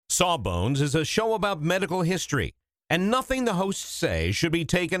Sawbones is a show about medical history, and nothing the hosts say should be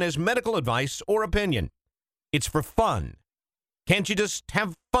taken as medical advice or opinion. It's for fun. Can't you just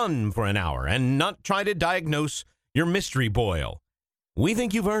have fun for an hour and not try to diagnose your mystery boil? We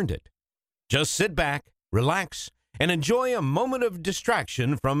think you've earned it. Just sit back, relax, and enjoy a moment of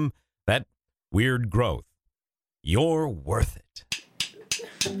distraction from that weird growth. You're worth it.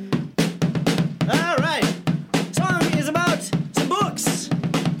 All right. Song is about some books.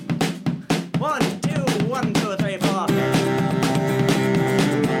 1, 2, 1, 2, 3, 4.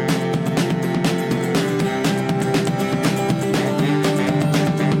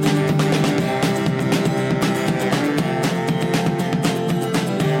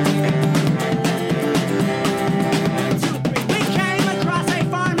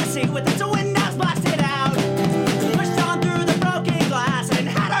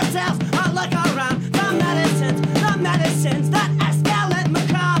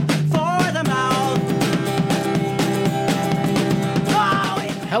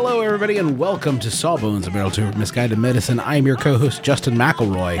 Hello, everybody, and welcome to Sawbones, a barrel tour of misguided medicine. I'm your co-host, Justin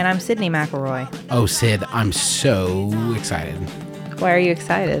McElroy. And I'm Sydney McElroy. Oh, Sid, I'm so excited. Why are you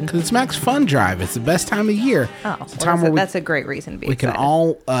excited? Because it's Max Fun Drive. It's the best time of year. Oh, it's a time where that's a great reason to be excited. We can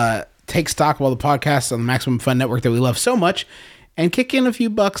all take stock of all the podcasts on the Maximum Fun Network that we love so much and kick in a few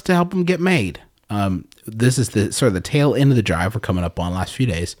bucks to help them get made. This is the sort of the tail end of the drive we're coming up on the last few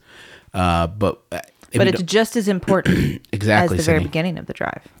days. But it's just as important exactly, as the very beginning of the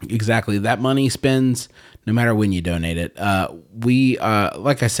drive. Exactly. That money spends no matter when you donate it. We,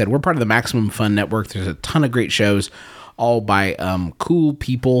 like I said, we're part of the Maximum Fun Network. There's a ton of great shows, all by cool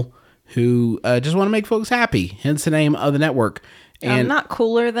people who just want to make folks happy. Hence the name of the network. And not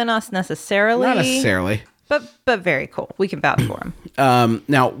cooler than us necessarily. Not necessarily. But very cool. We can vouch for them.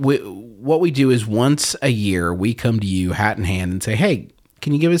 Now, what we do is once a year, we come to you hat in hand and say, hey,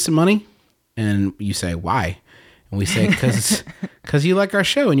 can you give us some money? And you say, why? And we say, because you like our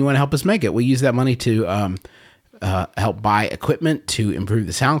show and you want to help us make it. We use that money to help buy equipment to improve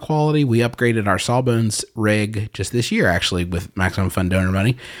the sound quality. We upgraded our Sawbones rig just this year, actually, with Maximum Fun donor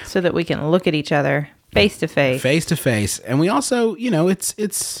money. So that we can look at each other face to face. Face to face. And we also,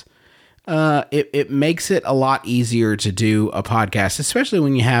 it makes it a lot easier to do a podcast, especially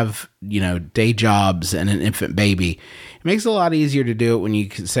when you have, day jobs and an infant baby. It makes it a lot easier to do it when you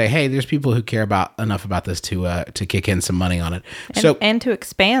can say, hey, there's people who care enough about this to kick in some money on it. And to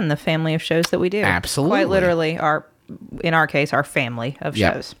expand the family of shows that we do. Absolutely. Quite literally, in our case, our family of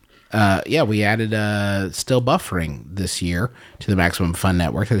shows. We added Still Buffering this year to the Maximum Fun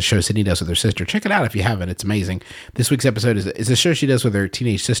Network. The show Sydney does with her sister. Check it out if you haven't. It's amazing. This week's episode is a show she does with her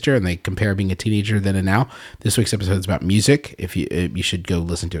teenage sister, and they compare being a teenager then and now. This week's episode is about music. If you should go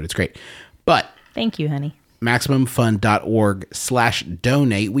listen to it. It's great. But thank you, honey.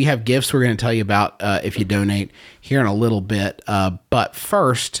 MaximumFun.org/donate. We have gifts we're going to tell you about if you donate here in a little bit. But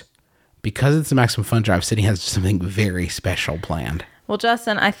first, because it's the Maximum Fun Drive, Sydney has something very special planned. Well,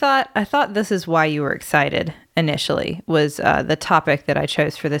 Justin, I thought this is why you were excited initially, was the topic that I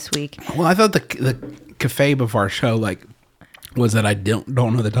chose for this week. Well, I thought the kayfabe of our show was that I don't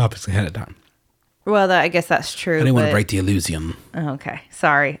know the topics ahead of time. Well, I guess that's true. I didn't want to break the illusion. Okay,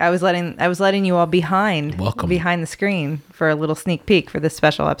 sorry. I was letting you all behind the screen for a little sneak peek for this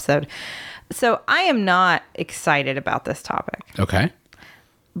special episode. So I am not excited about this topic. Okay.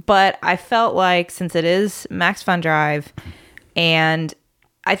 But I felt like since it is Max Fun Drive, and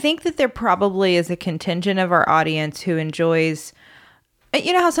I think that there probably is a contingent of our audience who enjoys,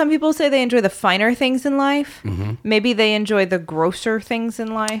 you know how some people say they enjoy the finer things in life? Mm-hmm. Maybe they enjoy the grosser things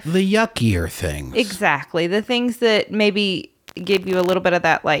in life. The yuckier things. Exactly. The things that maybe give you a little bit of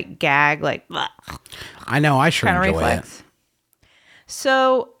that gag, bleh. I know, I sure enjoy reflex. It.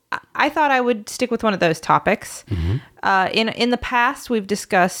 So I thought I would stick with one of those topics. Mm-hmm. In the past, we've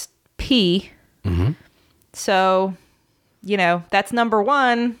discussed pee. Mm-hmm. So, that's number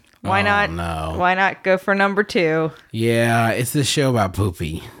one. Why not go for number two? Yeah, it's this show about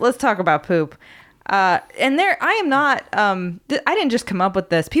poopy. Let's talk about poop. I am not, I didn't just come up with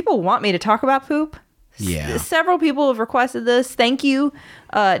this. People want me to talk about poop. Yeah. Several people have requested this. Thank you.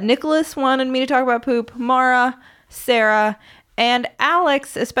 Nicholas wanted me to talk about poop. Mara, Sarah, and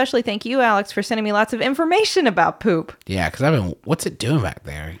Alex, especially thank you, Alex, for sending me lots of information about poop. Yeah, because what's it doing back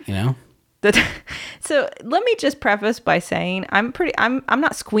there, So let me just preface by saying I'm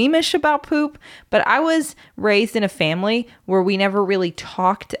not squeamish about poop, but I was raised in a family where we never really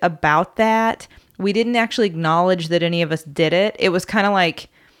talked about that. We didn't actually acknowledge that any of us did it. It was kind of like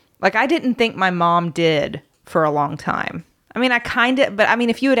I didn't think my mom did for a long time. I mean,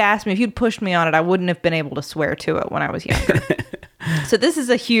 if you had asked me, if you'd pushed me on it, I wouldn't have been able to swear to it when I was younger. So this is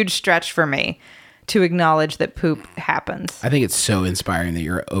a huge stretch for me to acknowledge that poop happens. I think it's so inspiring that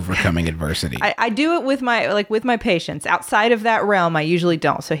you're overcoming adversity. I do it with my patients. Outside of that realm, I usually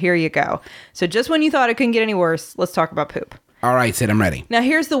don't. So here you go. So just when you thought it couldn't get any worse, let's talk about poop. All right, Sid, I'm ready. Now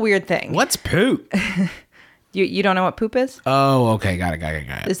here's the weird thing. What's poop? You don't know what poop is? Oh, okay. Got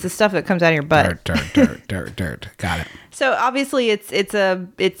it. It's the stuff that comes out of your butt. Dirt. Got it. So obviously it's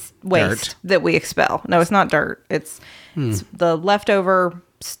waste that we expel. No, it's not dirt. It's the leftover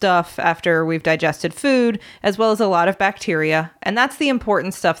stuff after we've digested food, as well as a lot of bacteria. And that's the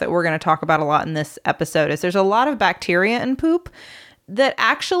important stuff that we're going to talk about a lot in this episode. Is there's a lot of bacteria in poop that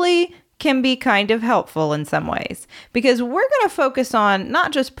actually can be kind of helpful in some ways, because we're going to focus on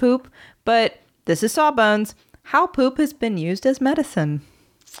not just poop, but this is Sawbones, how poop has been used as medicine.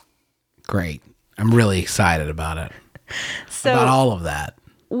 Great. I'm really excited about it. So about all of that.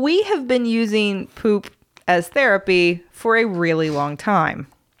 We have been using poop as therapy for a really long time.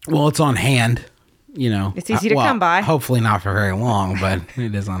 Well, it's on hand, It's easy to come by. Hopefully not for very long, but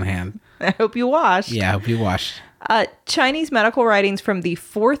it is on hand. I hope you washed. Yeah, I hope you washed. Chinese medical writings from the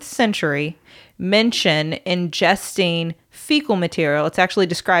 4th century mention ingesting fecal material. It's actually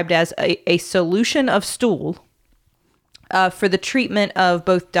described as a solution of stool for the treatment of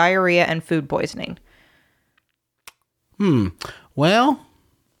both diarrhea and food poisoning. Well,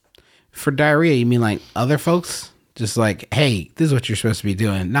 for diarrhea, you mean like other folks? Just like, hey, this is what you're supposed to be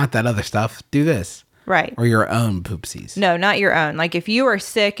doing. Not that other stuff. Do this. Right. Or your own poopsies. No, not your own. Like if you are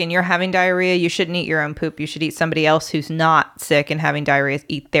sick and you're having diarrhea, you shouldn't eat your own poop. You should eat somebody else who's not sick and having diarrhea,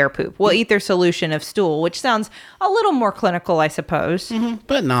 eat their poop. We'll eat their solution of stool, which sounds a little more clinical, I suppose. Mm-hmm.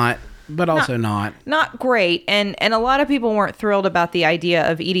 But also not. Not great. And a lot of people weren't thrilled about the idea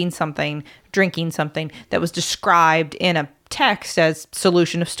of eating something, drinking something that was described in a text as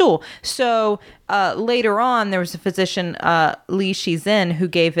solution of stool. So later on, there was a physician, Li Shizhen, who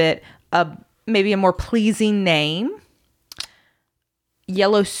gave it maybe a more pleasing name.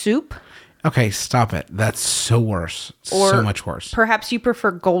 Yellow soup. Okay, stop it. That's so worse. So much worse. Perhaps you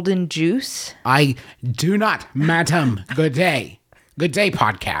prefer golden juice. I do not, madam. Good day. Good day,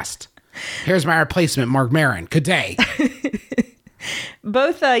 podcast. Here's my replacement, Mark Maron. Good day.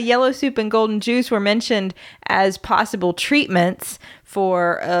 Both yellow soup and golden juice were mentioned as possible treatments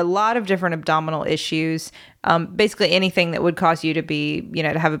for a lot of different abdominal issues. Basically anything that would cause you to be,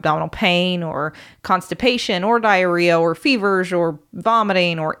 to have abdominal pain or constipation or diarrhea or fevers or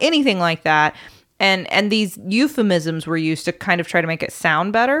vomiting or anything like that. And these euphemisms were used to kind of try to make it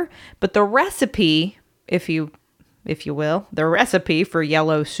sound better. But the recipe, if you will, the recipe for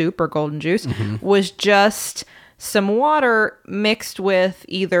yellow soup or golden juice was just some water mixed with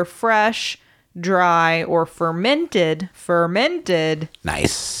either fresh, dry, or fermented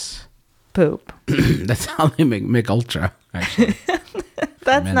Nice. poop. That's how they make Mick Ultra, actually.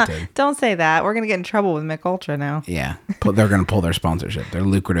 That's Fermented. not, don't say that. We're going to get in trouble with Mick Ultra now. Yeah. They're going to pull their sponsorship, their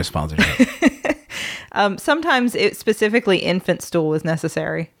lucrative sponsorship. Sometimes specifically infant stool was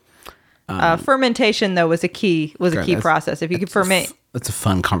necessary. Fermentation, though, was a key process. If you could ferment. That's a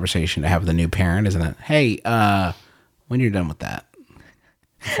fun conversation to have with a new parent, isn't it? Hey, when you're done with that.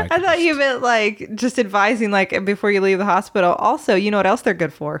 I thought you meant like just advising like before you leave the hospital. Also, you know what else they're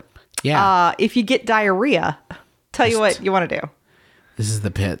good for? Yeah. If you get diarrhea, tell you what you want to do. This is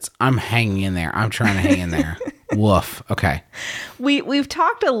the pits. I'm hanging in there. I'm trying to hang in there. Woof. Okay. We've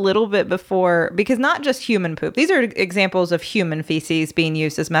talked a little bit before, because not just human poop. These are examples of human feces being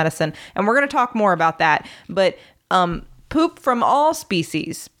used as medicine, and we're going to talk more about that. But poop from all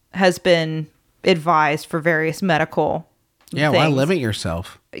species has been advised for various medical things. Why limit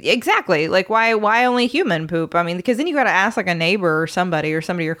yourself? Exactly. Like why only human poop? I mean, because then you got to ask like a neighbor or somebody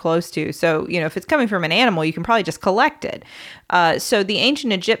you're close to. So, if it's coming from an animal, you can probably just collect it. So the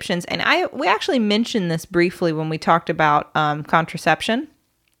ancient Egyptians, and we actually mentioned this briefly when we talked about contraception.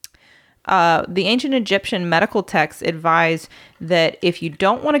 The ancient Egyptian medical texts advise that if you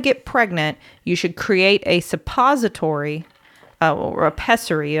don't want to get pregnant, you should create a suppository or a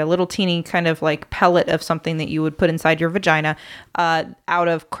pessary, a little teeny kind of like pellet of something that you would put inside your vagina out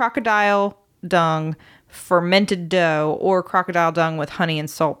of crocodile dung, fermented dough, or crocodile dung with honey and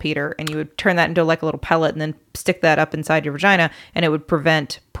saltpeter. And you would turn that into like a little pellet and then stick that up inside your vagina, and it would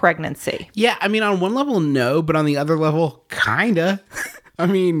prevent pregnancy. Yeah, I mean, on one level, no, but on the other level, kinda. I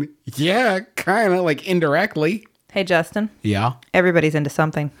mean, yeah, kinda, like indirectly. Hey, Justin. Yeah. Everybody's into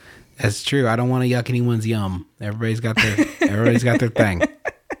something. That's true. I don't want to yuck anyone's yum. Everybody's got their thing.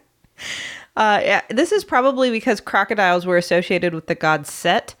 Yeah, this is probably because crocodiles were associated with the god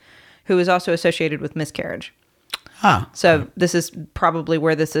Set, who was also associated with miscarriage. Huh. So this is probably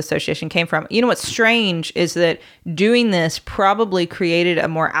where this association came from. You know what's strange is that doing this probably created a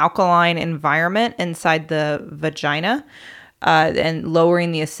more alkaline environment inside the vagina, and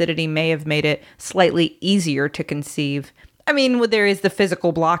lowering the acidity may have made it slightly easier to conceive. I mean, there is the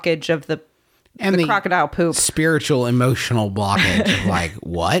physical blockage of the crocodile poop. Spiritual, emotional blockage of like,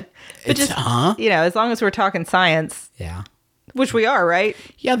 what? But It's, as long as we're talking science, Yeah. which we are, right?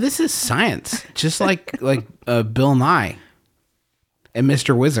 Yeah, this is science. Just like Bill Nye and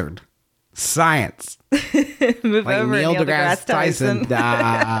Mr. Wizard. Science. Move Like over, Neil Neil deGrasse deGrasse Tyson.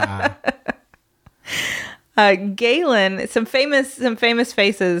 Tyson. Galen, some famous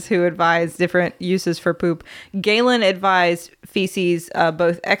faces who advise different uses for poop. Galen advised feces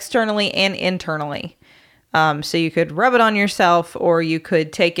both externally and internally. So you could rub it on yourself, or you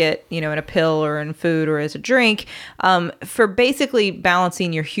could take it, in a pill or in food or as a drink, for basically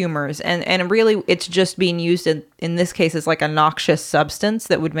balancing your humors. And really, it's just being used in this case as like a noxious substance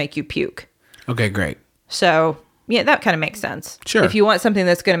that would make you puke. Okay, great. So yeah, that kind of makes sense. Sure. If you want something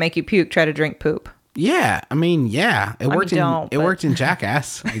that's going to make you puke, try to drink poop. Yeah, I mean, yeah, it worked. don't, It but- worked in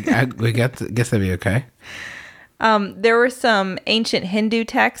Jackass. Guess that'd be okay. There were some ancient Hindu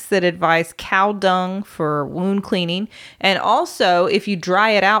texts that advise cow dung for wound cleaning. And also, if you dry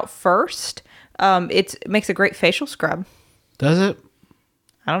it out first, it makes a great facial scrub. Does it?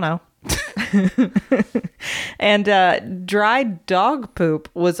 I don't know. And dried dog poop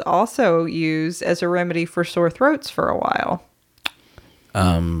was also used as a remedy for sore throats for a while.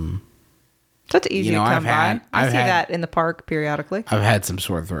 So it's easy to come by. I see that in the park periodically. I've had some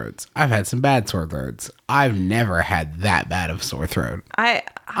sore throats. I've had some bad sore throats. I've never had that bad of a sore throat.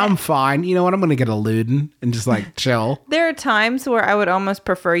 I'm fine. You know what? I'm going to get a Luden and just like chill. There are times where I would almost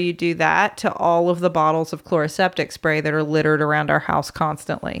prefer you do that to all of the bottles of chloroseptic spray that are littered around our house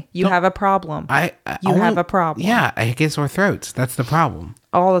constantly. You have a problem. You have a problem. Yeah, I get sore throats. That's the problem.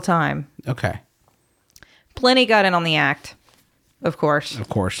 All the time. Okay. Pliny got in on the act, of course. Of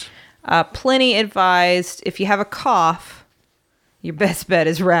course. Pliny advised if you have a cough, your best bet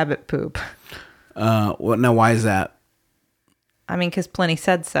is rabbit poop. Well, now why is that? I mean, because Pliny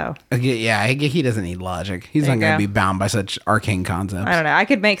said so. He doesn't need logic. He's There not you going to go. be bound by such arcane concepts. I don't know. I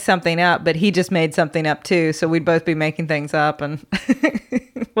could make something up, but he just made something up too. So we'd both be making things up. And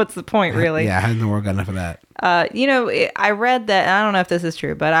what's the point, really? Yeah, how's the world got enough of that? I read that, I don't know if this is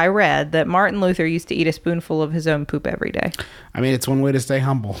true, but I read that Martin Luther used to eat a spoonful of his own poop every day. I mean, it's one way to stay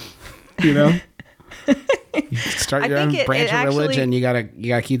humble. You know? You start your own branch of religion. You gotta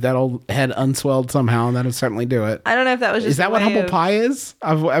keep that old head unswelled somehow, and that'll certainly do it. I don't know if that was just Is that a what way humble of- pie is?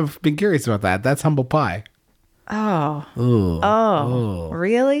 I've been curious about that. That's humble pie. Oh. Ooh. Oh.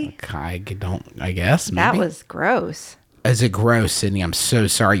 Really? I guess. Maybe. That was gross. Is it gross, Sydney? I'm so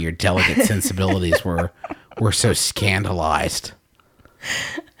sorry your delicate sensibilities were so scandalized.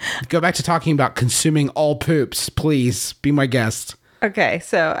 Go back to talking about consuming all poops. Please be my guest. Okay,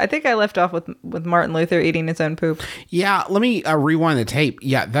 so I think I left off with Martin Luther eating his own poop. Yeah, let me rewind the tape.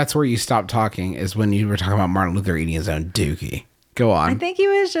 Yeah, that's where you stopped talking, is when you were talking about Martin Luther eating his own dookie. Go on. I think he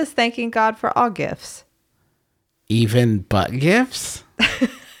was just thanking God for all gifts. Even butt gifts?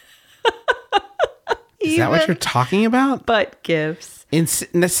 Is that what you're talking about? Butt gifts. In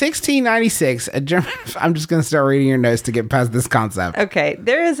 1696, a German... I'm just going to start reading your notes to get past this concept. Okay,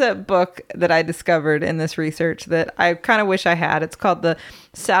 there is a book that I discovered in this research that I kind of wish I had. It's called The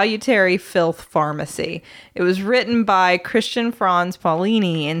Salutary Filth Pharmacy. It was written by Christian Franz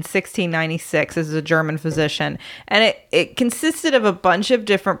Paulini in 1696 as a German physician. And it consisted of a bunch of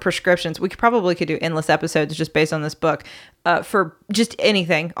different prescriptions. We could do endless episodes just based on this book for just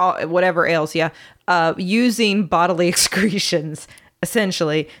anything, whatever ails you, using bodily excretions,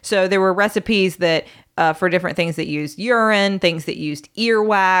 essentially. So there were recipes that for different things that used urine, things that used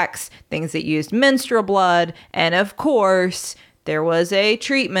earwax, things that used menstrual blood, and of course, there was a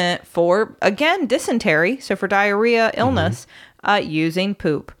treatment for, again, dysentery, so for diarrhea illness, using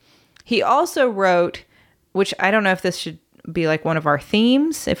poop. He also wrote, which I don't know if this should be like one of our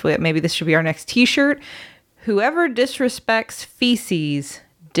themes, maybe this should be our next t-shirt, whoever disrespects feces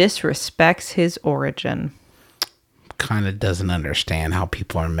disrespects his origin. Kind of doesn't understand how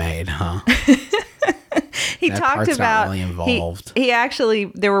people are made, huh? He That talked part's about not really involved. He actually,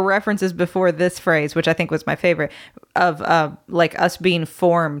 there were references before this phrase, which I think was my favorite, of like us being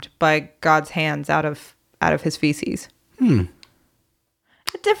formed by God's hands out of his feces. A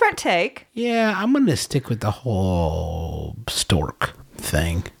different take. Yeah, I'm going to stick with the whole stork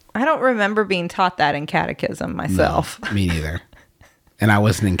thing. I don't remember being taught that in catechism myself. No, me neither. And I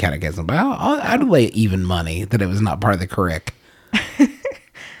wasn't in catechism, but I'd lay even money that it was not part of the curric.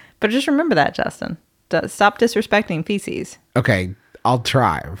 But just remember that, Justin. Stop disrespecting feces. Okay, I'll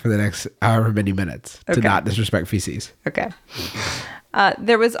try for the next however many minutes to Okay. not disrespect feces. Okay.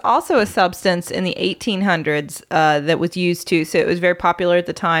 There was also a substance in the 1800s that was used to, so it was very popular at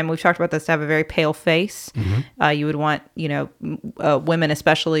the time. We've talked about this, to have a very pale face. You would want, women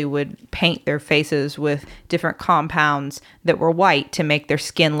especially would paint their faces with different compounds that were white to make their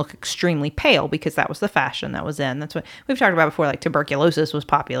skin look extremely pale, because that was the fashion that was in. That's what we've talked about before, like tuberculosis was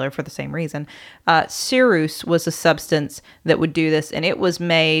popular for the same reason. Cerus was a substance that would do this, and it was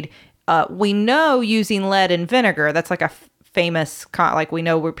made, we know, using lead and vinegar. That's like a famous, like, we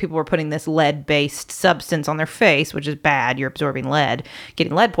know where people were putting this lead-based substance on their face, which is bad. You're absorbing lead,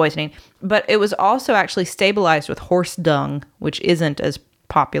 getting lead poisoning. But it was also actually stabilized with horse dung, which isn't as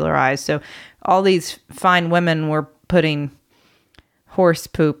popularized. So all these fine women were putting horse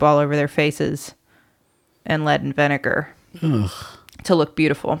poop all over their faces and lead and vinegar to look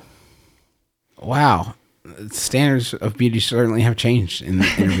beautiful. Wow. Standards of beauty certainly have changed in the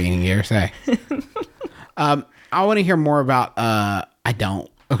intervening years. Hey. I want to hear more about, I don't.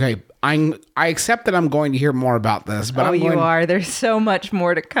 Okay. I accept that I'm going to hear more about this, but You are. There's so much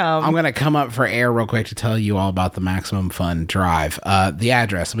more to come. I'm going to come up for air real quick to tell you all about the Maximum Fun Drive. The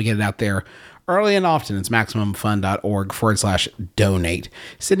address, let me get it out there early and often. It's MaximumFun.org/donate.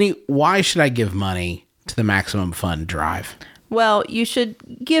 Sydney, why should I give money to the Maximum Fun Drive? Well, you should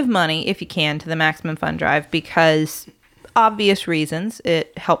give money, if you can, to the Maximum Fun Drive because obvious reasons.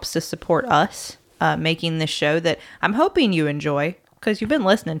 It helps to support us making this show that I'm hoping you enjoy, because you've been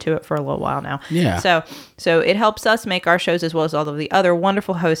listening to it for a little while now. Yeah. So it helps us make our shows, as well as all of the other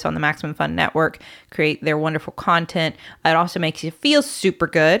wonderful hosts on the Maximum Fun Network, create their wonderful content. It also makes you feel super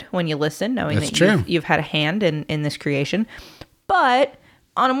good when you listen, knowing That's that true. you've had a hand in this creation. But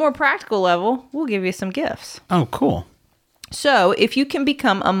on a more practical level, we'll give you some gifts. Oh, cool. So if you can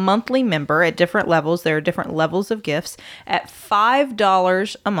become a monthly member at different levels, there are different levels of gifts. At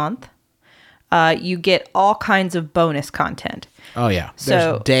 $5 a month, you get all kinds of bonus content. Oh, yeah. So-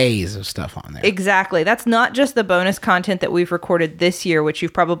 There's days of stuff on there. Exactly. That's not just the bonus content that we've recorded this year, which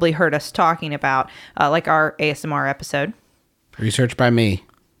you've probably heard us talking about, like our ASMR episode Researched by me.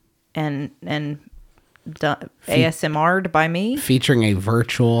 and ASMR'd by me. Featuring a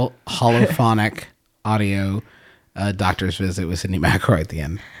virtual holophonic audio doctor's visit with Sydney McElroy at the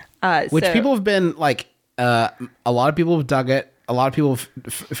end. Which So- people have been like, a lot of people have dug it. A lot of people have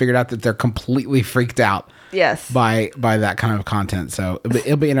figured out that they're completely freaked out Yes. by that kind of content. So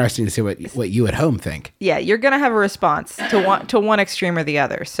it'll be interesting to see what you at home think. Yeah, you're gonna have a response to one extreme or the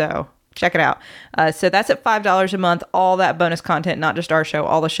other. So check it out. So that's at $5 a month. All that bonus content, not just our show,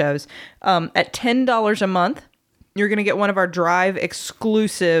 all the shows. At $10 a month, you're gonna get one of our Drive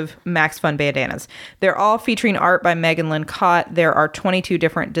exclusive Max Fun bandanas. They're all featuring art by Megan Lynn Cott. There are 22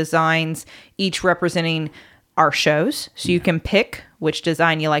 different designs, each representing our shows. So you can pick which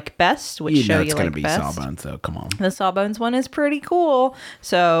design you like best, which You show know you it's going like to be best. Sawbones, so come on. The Sawbones one is pretty cool.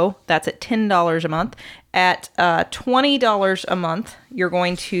 So that's at $10 a month. At $20 a month, you're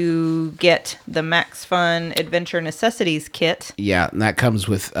going to get the Max Fun Adventure Necessities Kit. Yeah, and that comes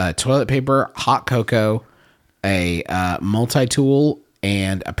with toilet paper, hot cocoa, a multi-tool,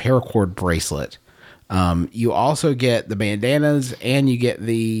 and a paracord bracelet. You also get the bandanas, and you get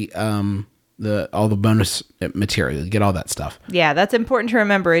all the bonus material. You get all that stuff. Yeah, that's important to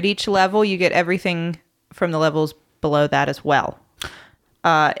remember. At each level, you get everything from the levels below that as well.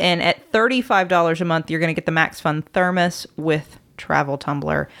 And at $35 a month, you're going to get the Max Fun Thermos with travel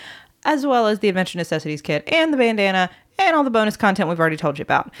tumbler, as well as the Adventure Necessities Kit and the bandana and all the bonus content we've already told you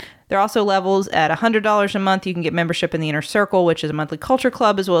about. There are also levels at $100 a month. You can get membership in the Inner Circle, which is a monthly culture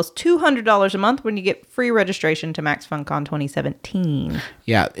club, as well as $200 a month when you get free registration to Max Fun Con 2017.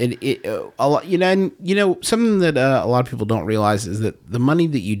 Yeah, a lot. Something that a lot of people don't realize is that the money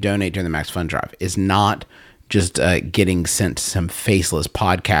that you donate during the Max Fun Drive is not just getting sent to some faceless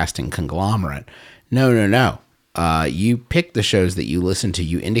podcasting conglomerate. No. You pick the shows that you listen to.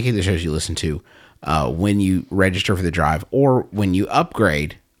 You indicate the shows you listen to when you register for the drive, or when you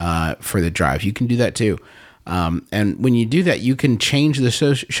upgrade for the drive. You can do that too. And when you do that, you can change the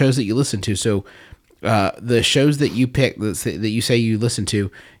shows that you listen to. So the shows that you pick, that you say you listen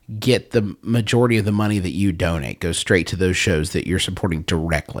to, get the majority of the money that you donate goes straight to those shows that you're supporting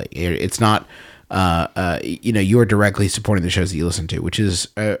directly. It's not, you are directly supporting the shows that you listen to, which is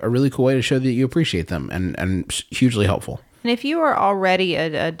a really cool way to show that you appreciate them, and hugely helpful. And if you are already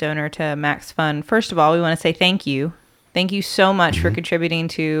a donor to Max Fun, first of all, we want to say thank you. Thank you so much for contributing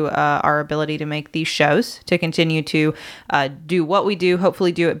to our ability to make these shows, to continue to do what we do,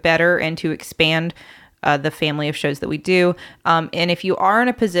 hopefully do it better, and to expand the family of shows that we do. And if you are in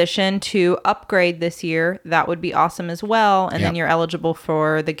a position to upgrade this year, that would be awesome as well. And then Yep. you're eligible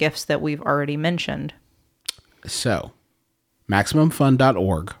for the gifts that we've already mentioned. So,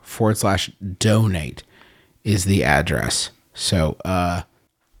 MaximumFun.org/donate is the address. So, all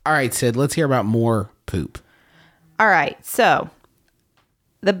right, Sid, let's hear about more poop. All right, so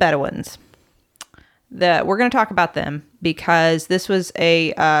the Bedouins. We're going to talk about them because this was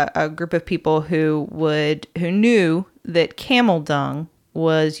a group of people who knew that camel dung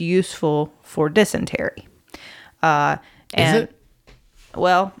was useful for dysentery. And, Is it?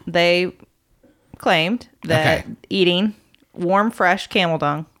 Well, they claimed that Okay. eating warm, fresh camel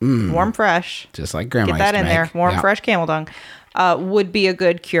dung, warm, fresh, Just like Grandma get that used in to there, make. warm, Yeah. fresh camel dung, would be a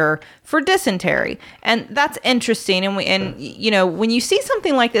good cure for dysentery. And that's interesting. And you know, when you see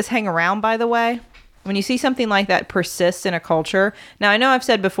something like this hang around, by the way, when you see something like that persist in a culture, now I know I've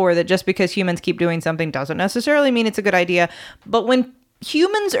said before that just because humans keep doing something doesn't necessarily mean it's a good idea. But when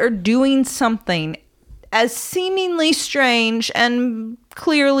humans are doing something as seemingly strange and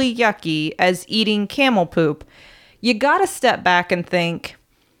clearly yucky as eating camel poop, you got to step back and think,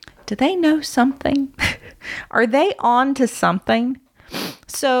 do they know something? Are they on to something?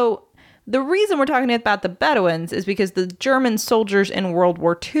 So the reason we're talking about the Bedouins is because the German soldiers in World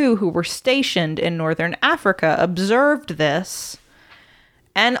War II who were stationed in northern Africa observed this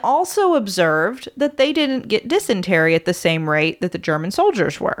and also observed that they didn't get dysentery at the same rate that the German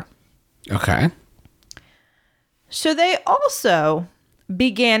soldiers were. Okay. So they also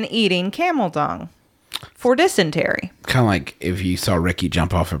began eating camel dung for dysentery. Kind of like if you saw Ricky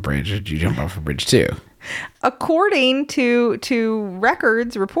jump off a bridge, did you jump off a bridge too? According to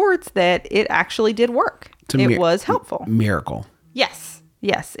reports that it actually did work. It was helpful. Miracle. Yes,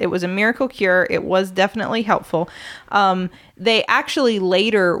 it was a miracle cure. It was definitely helpful. They actually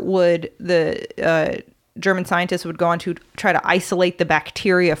later the German scientists would go on to try to isolate the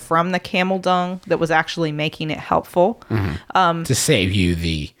bacteria from the camel dung that was actually making it helpful. To save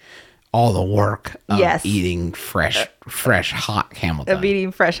you all the work of Yes. eating fresh, hot camel dung. Of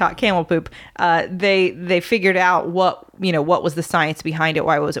eating fresh hot camel poop. They figured out what was the science behind it,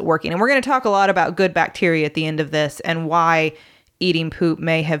 why was it working. And we're going to talk a lot about good bacteria at the end of this and why eating poop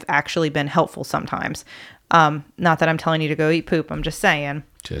may have actually been helpful sometimes. Not that I'm telling you to go eat poop, I'm just saying.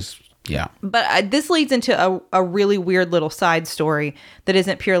 Yeah. But this leads into a really weird little side story that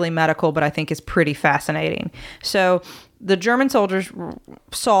isn't purely medical, but I think is pretty fascinating. So the German soldiers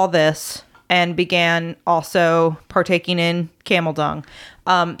saw this and began also partaking in camel dung.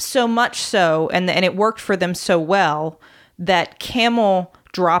 So much so, and it worked for them so well, that camel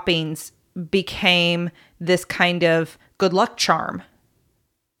droppings became this kind of good luck charm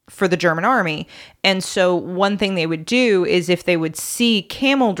for the German army. And so one thing they would do is if they would see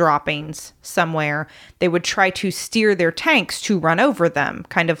camel droppings somewhere, they would try to steer their tanks to run over them,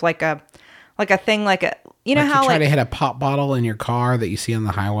 kind of like a thing, you know, Like how you try to hit a pop bottle in your car that you see on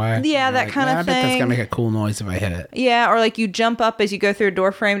the highway. Yeah, You're that like, kind of I bet that's thing. gonna make a cool noise if I hit it. Yeah, or like you jump up as you go through a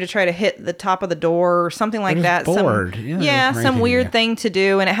door frame to try to hit the top of the door or something like just that. bored. Yeah, Some crazy, weird yeah. thing to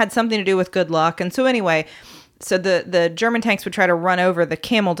do, and it had something to do with good luck. And so anyway, so the German tanks would try to run over the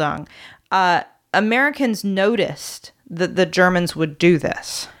camel dung. Americans noticed that the Germans would do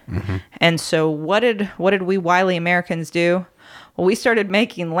this. Mm-hmm. And so what did we wily Americans do? Well, we started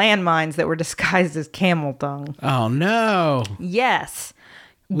making landmines that were disguised as camel dung. Oh no! Yes.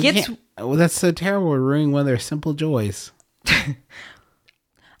 Well, that's so terrible. We're ruining one of their simple joys.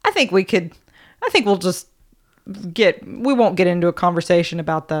 I think we'll just we won't get into a conversation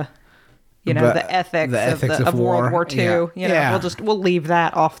about the But the ethics of of World war. War II. Yeah. Yeah. We'll leave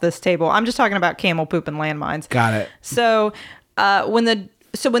that off this table. I'm just talking about camel poop and landmines. Got it. So when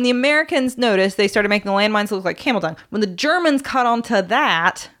the Americans noticed, they started making the landmines that look like camel dung. When the Germans caught on to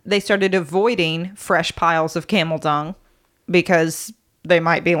that, they started avoiding fresh piles of camel dung because they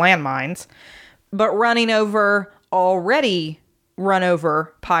might be landmines, but running over already run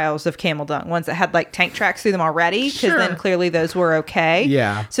over piles of camel dung, ones that had like tank tracks through them already, because Sure. then clearly those were okay.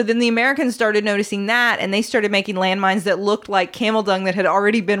 Yeah. So then the Americans started noticing that, and they started making landmines that looked like camel dung that had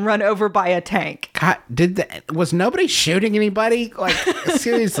already been run over by a tank. God, was nobody shooting anybody? Like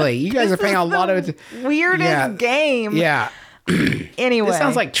seriously, you guys are paying a lot of Weirdest Yeah. game. Yeah, Anyway. this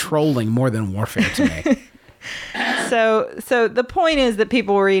sounds like trolling more than warfare to me. So the point is that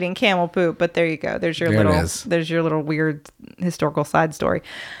people were eating camel poop, but there you go. There's your little weird historical side story.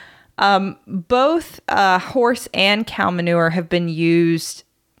 Both horse and cow manure have been used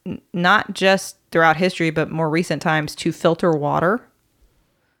not just throughout history, but more recent times to filter water.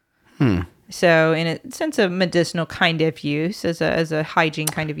 So in a sense of medicinal kind of use, as a hygiene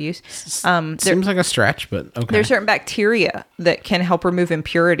kind of use, Seems like a stretch, but okay. there's certain bacteria that can help remove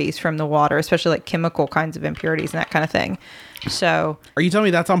impurities from the water, especially like chemical kinds of impurities and that kind of thing. So Are you telling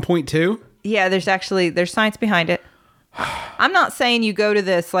me that's on point 2? yeah, there's science behind it. I'm not saying you go to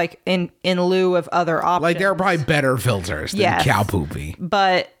this like in lieu of other options. Like, there are probably better filters than Yes. cow poopy.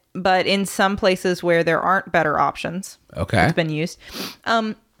 but in some places where there aren't better options, Okay. it's been used.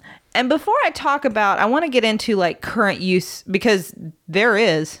 And before I talk about, I want to get into like current use, because there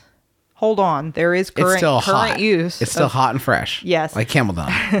is. Hold on, there is It's still current hot. use. It's still of- hot and fresh. Yes. Like camel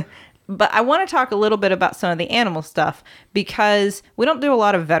dung. But I want to talk a little bit about some of the animal stuff, because we don't do a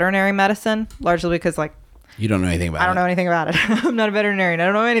lot of veterinary medicine, largely because like You don't know anything about it. I don't know anything about it. I'm not a veterinarian. I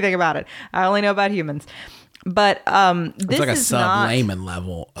don't know anything about it. I only know about humans. But this It's like a is not sub-layman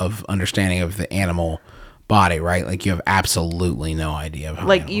level of understanding of the animal body, right? Like, you have absolutely no idea of how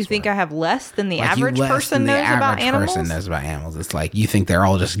like animals you think work. I have less than the Like, you average less person than the knows about average animals. person knows about animals. It's like you think they're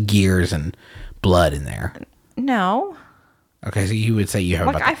all just gears and blood in there. No, Okay, so you would say you have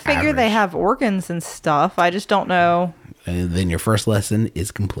like about I the figure they average. have organs and stuff. I just don't know. And then your first lesson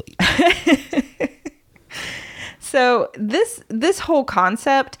is complete. So this whole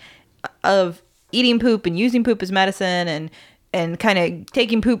concept of eating poop and using poop as medicine and kind of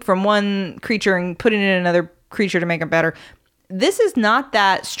taking poop from one creature and putting it in another creature to make it better, this is not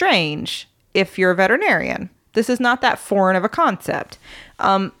that strange if you're a veterinarian. This is not that foreign of a concept.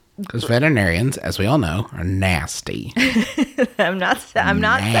 Because veterinarians, as we all know, are nasty. I'm not saying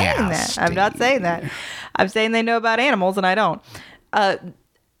that. Nasty. I'm not saying that. I'm saying they know about animals and I don't.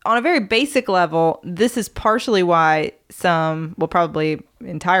 On a very basic level, this is partially why probably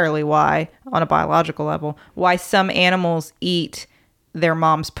entirely why, on a biological level, why some animals eat their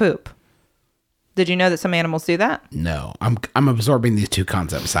mom's poop. Did you know that some animals do that? No, I'm absorbing these two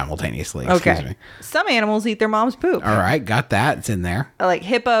concepts simultaneously. Excuse me. Some animals eat their mom's poop. All right, got that. It's in there. Like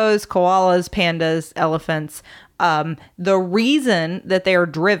hippos, koalas, pandas, elephants. The reason that they are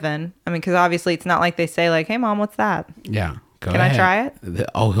driven, I mean, because obviously it's not like they say like, "Hey, mom, what's that?" Yeah. Go Can I ahead. try it?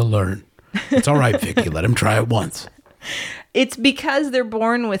 Oh, he'll learn. It's all right, Vicky. Let him try it once. It's because they're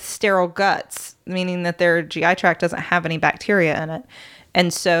born with sterile guts, meaning that their GI tract doesn't have any bacteria in it.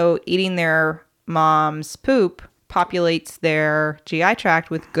 And so eating their mom's poop populates their GI tract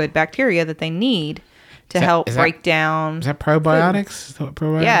with good bacteria that they need to help is that- break down. Is that probiotics? Is that what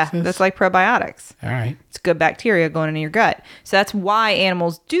probiotics Yeah, is? that's like probiotics. All right. It's good bacteria going into your gut. So that's why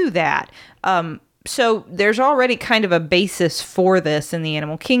animals do that. So there's already kind of a basis for this in the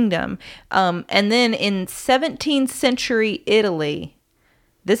animal kingdom. And then in 17th century Italy,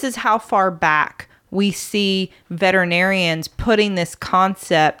 this is how far back we see veterinarians putting this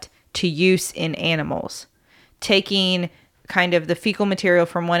concept to use in animals, taking kind of the fecal material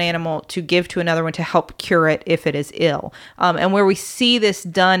from one animal to give to another one to help cure it if it is ill. And where we see this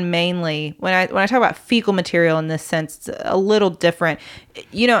done mainly, when I talk about fecal material in this sense, it's a little different.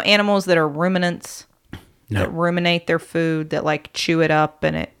 You know, animals that are ruminants, that ruminate their food, that like chew it up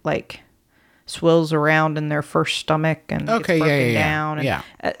and it like swills around in their first stomach and Okay, gets broken yeah. down. And, Yeah.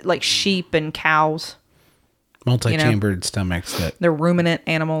 like sheep and cows. Multi-chambered stomachs that. They're ruminant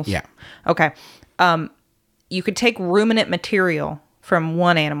animals. Yeah. Okay. You could take ruminant material from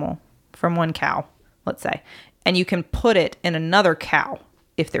one animal, from one cow, let's say, and you can put it in another cow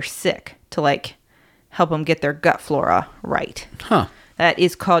if they're sick to like help them get their gut flora right. Huh. That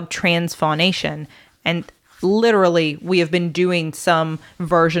is called transfaunation. And literally, we have been doing some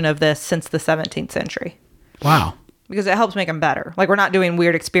version of this since the 17th century. Wow. Because it helps make them better. Like, we're not doing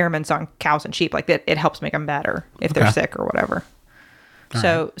weird experiments on cows and sheep. Like, it helps make them better if they're Okay. sick or whatever.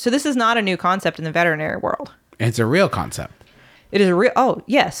 So this is not a new concept in the veterinary world. It's a real concept. It is a real. Oh,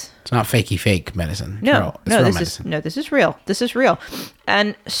 yes. It's not fakey fake medicine. It's No, real. It's no, real this medicine. is this is real. This is real.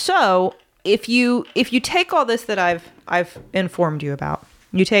 And so if you take all this that I've informed you about,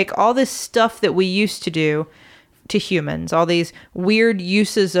 you take all this stuff that we used to do to humans, all these weird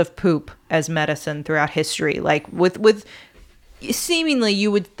uses of poop as medicine throughout history, like with seemingly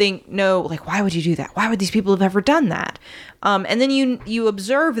you would think, no, like, why would you do that? Why would these people have ever done that? And then you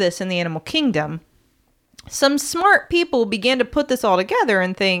observe this in the animal kingdom. Some smart people began to put this all together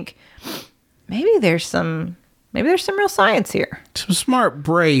and think, maybe there's some real science here. Some smart,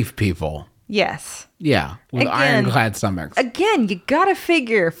 brave people. Yes. Yeah. With Again- ironclad stomachs. Again, you gotta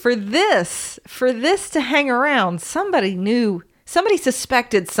figure for this to hang around, somebody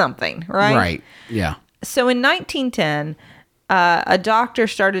suspected something, right? Right. Yeah. So in 1910, a doctor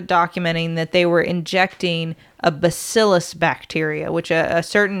started documenting that they were injecting a bacillus bacteria, which a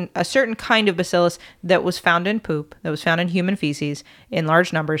certain kind of bacillus that was found in poop, that was found in human feces in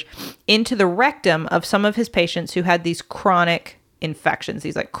large numbers, into the rectum of some of his patients who had these chronic infections,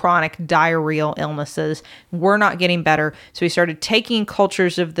 these like chronic diarrheal illnesses, were not getting better. So he started taking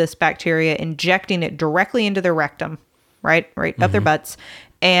cultures of this bacteria, injecting it directly into their rectum, right up their butts,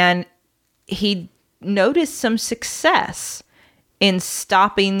 and he noticed some success in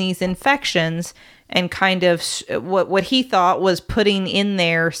stopping these infections and kind of what he thought was putting in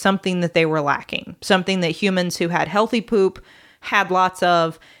there something that they were lacking, something that humans who had healthy poop had lots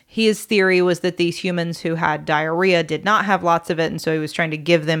of. His theory was that these humans who had diarrhea did not have lots of it, and so he was trying to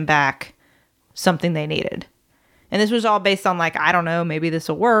give them back something they needed. And this was all based on like, I don't know, maybe this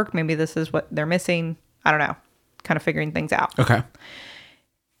will work, maybe this is what they're missing. I don't know, kind of figuring things out. Okay.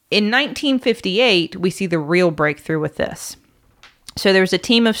 In 1958, we see the real breakthrough with this. So there was a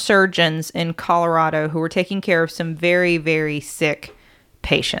team of surgeons in Colorado who were taking care of some very, very sick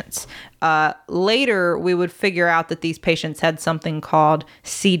patients. Later, we would figure out that these patients had something called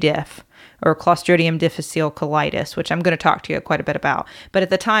C. diff, or Clostridium difficile colitis, which I'm going to talk to you quite a bit about. But at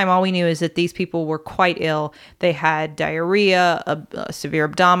the time, all we knew is that these people were quite ill. They had diarrhea, a severe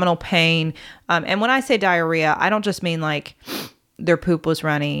abdominal pain. And when I say diarrhea, I don't just mean like their poop was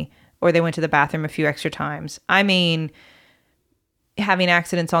runny or they went to the bathroom a few extra times. I mean having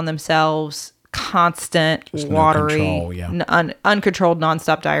accidents on themselves, constant, There's watery, no control, yeah. uncontrolled,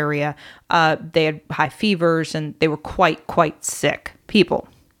 nonstop diarrhea. They had high fevers and they were quite sick people.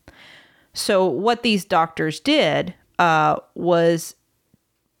 So what these doctors did was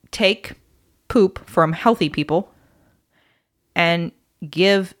take poop from healthy people and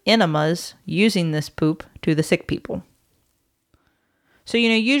give enemas using this poop to the sick people. So,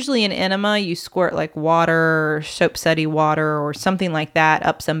 usually an enema, you squirt like water, soap suddy water, or something like that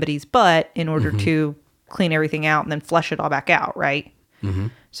up somebody's butt in order to clean everything out and then flush it all back out, right? Mm-hmm.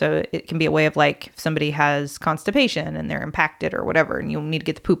 So it can be a way of like if somebody has constipation and they're impacted or whatever, and you'll need to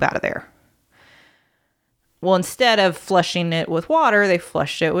get the poop out of there. Well, instead of flushing it with water, they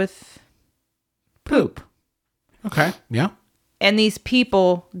flushed it with poop. Okay. Yeah. And these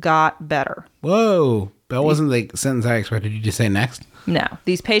people got better. Whoa. That wasn't the sentence I expected you to say next. No,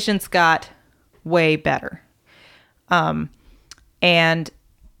 these patients got way better. And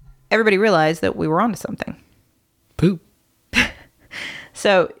everybody realized that we were onto something. Poop.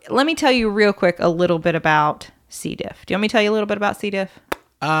 So let me tell you real quick a little bit about C. diff. Do you want me to tell you a little bit about C. diff?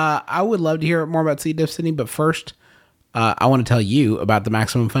 I would love to hear more about C. diff, Sydney, but first, I want to tell you about the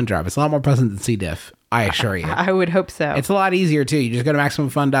Maximum Fun Drive. It's a lot more present than C. diff, I assure you. I would hope so. It's a lot easier, too. You just go to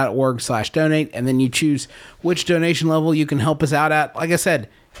MaximumFun.org/donate, and then you choose which donation level you can help us out at. Like I said,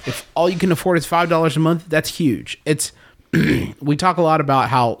 if all you can afford is $5 a month, that's huge. It's we talk a lot about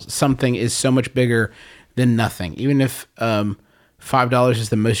how something is so much bigger than nothing. Even if $5 is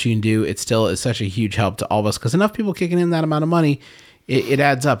the most you can do, it still is such a huge help to all of us, because enough people kicking in that amount of money, it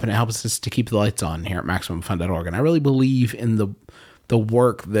adds up, and it helps us to keep the lights on here at MaximumFun.org. And I really believe in the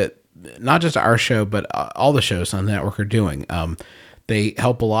work that not just our show, but all the shows on the network are doing. They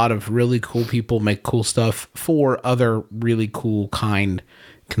help a lot of really cool people make cool stuff for other really cool, kind,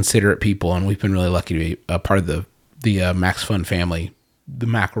 considerate people. And we've been really lucky to be a part of the Max Fun family, the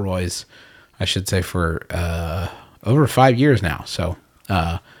McElroys, I should say, for over 5 years now. So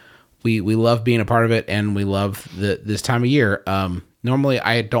we love being a part of it, and we love this time of year. Normally,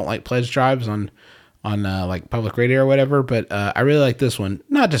 I don't like pledge drives on like public radio or whatever, but I really like this one,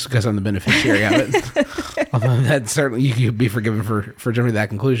 not just because I'm the beneficiary of it, although that certainly you could be forgiven for jumping to that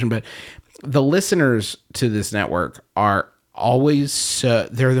conclusion, but the listeners to this network are always,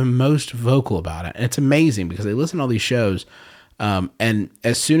 they're the most vocal about it. And it's amazing because they listen to all these shows, and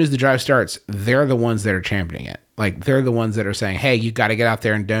as soon as the drive starts, they're the ones that are championing it. Like, they're the ones that are saying, hey, you got to get out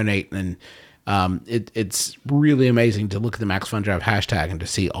there and donate. And it's really amazing to look at the Max Fun Drive hashtag and to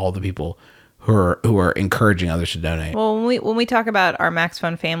see all the people who are encouraging others to donate. Well, when we talk about our Max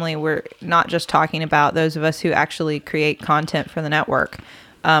Fun family, we're not just talking about those of us who actually create content for the network.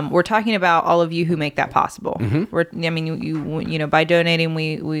 We're talking about all of you who make that possible. Mm-hmm. You by donating,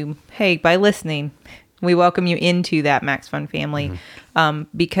 we by listening, we welcome you into that Max Fun family, mm-hmm.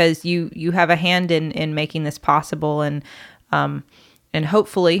 Because you have a hand in making this possible, and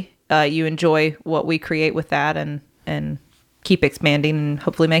hopefully you enjoy what we create with that, and keep expanding and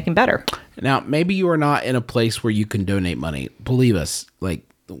hopefully making better. Now, maybe you are not in a place where you can donate money. Believe us,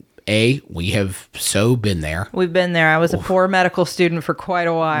 we have so been there. We've been there. I was a poor medical student for quite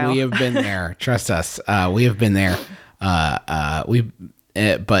a while. We have been there. Trust us. We have been there.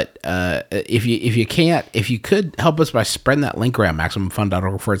 But if you can't, if you could help us by spreading that link around,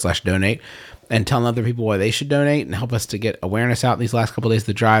 MaximumFun.org/donate, and telling other people why they should donate and help us to get awareness out these last couple of days of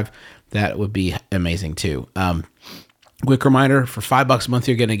the drive, that would be amazing too. Quick reminder, for $5 a month,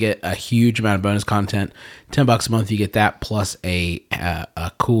 you're going to get a huge amount of bonus content. $10 a month, you get that plus a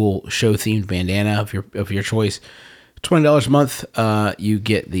cool show-themed bandana of your choice. $20 a month, you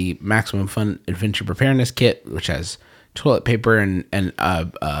get the Maximum Fun Adventure Preparedness Kit, which has toilet paper and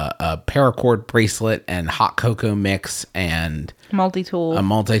a paracord bracelet and hot cocoa mix and a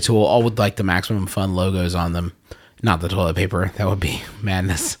multi-tool, all with like the Maximum Fun logos on them. Not the toilet paper. That would be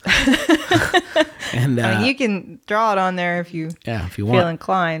madness. And I mean, you can draw it on there if you feel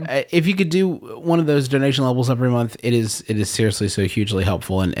inclined. If you could do one of those donation levels every month, it is seriously so hugely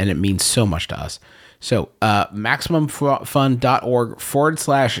helpful, and it means so much to us. So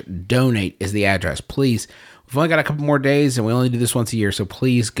MaximumFun.org/donate is the address. Please, we've only got a couple more days, and we only do this once a year, so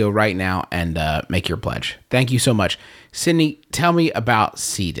please go right now and make your pledge. Thank you so much. Sydney, tell me about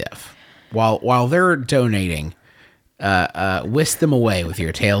C. diff. While they're donating, whisk them away with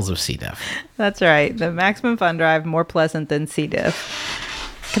your tales of C. diff. That's right. The Maximum Fun Drive, more pleasant than C. diff.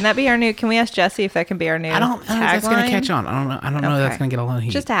 Can that be our new? Can we ask Jesse if that can be our new? I don't know if that's going to catch on. I don't know if that's going to get a lot of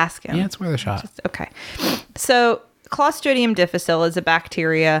heat. Just ask him. Yeah, it's worth a shot. Okay. So Clostridium difficile is a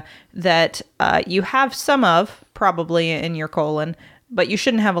bacteria that you have some of probably in your colon, but you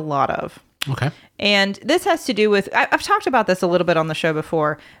shouldn't have a lot of. Okay. And this has to do with, I've talked about this a little bit on the show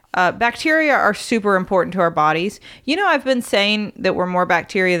before. Bacteria are super important to our bodies. You know, I've been saying that we're more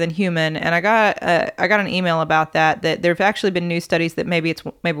bacteria than human, and I got an email about that there've actually been new studies that maybe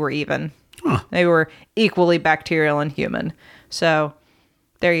we're even. Huh. Maybe we're equally bacterial and human. So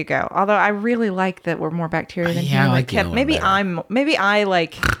there you go. Although I really like that we're more bacteria than human. I like it.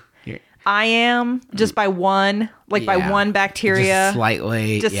 I am just by one, by one bacteria,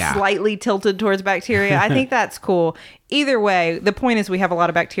 slightly tilted towards bacteria. I think that's cool. Either way, the point is we have a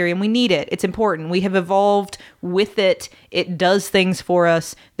lot of bacteria and we need it. It's important. We have evolved with it. It does things for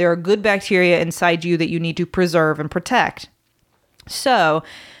us. There are good bacteria inside you that you need to preserve and protect. So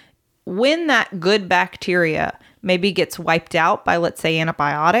when that good bacteria maybe gets wiped out by, let's say,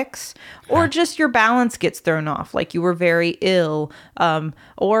 antibiotics, or just your balance gets thrown off, like you were very ill,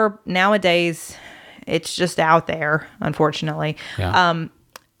 or nowadays it's just out there, unfortunately. Yeah.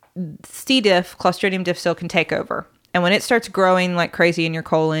 C. diff, Clostridium difficile, can take over. And when it starts growing like crazy in your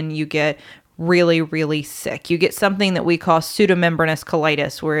colon, you get really, really sick. You get something that we call pseudomembranous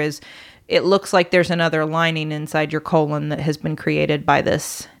colitis, whereas it looks like there's another lining inside your colon that has been created by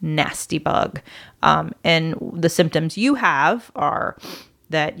this nasty bug. And the symptoms you have are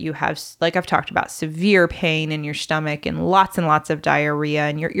that you have, like I've talked about, severe pain in your stomach and lots of diarrhea,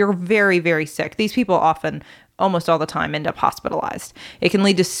 and you're very, very sick. These people often, almost all the time, end up hospitalized. It can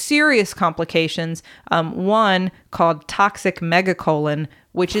lead to serious complications. One called toxic megacolon,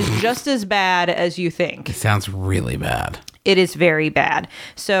 which is just as bad as you think. It sounds really bad. It is very bad.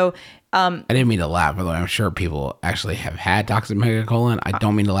 So I didn't mean to laugh, although I'm sure people actually have had toxic megacolon. I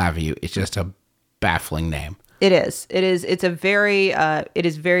don't mean to laugh at you. It's just a baffling name. It is. It's a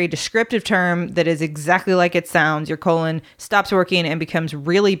very descriptive term that is exactly like it sounds. Your colon stops working and becomes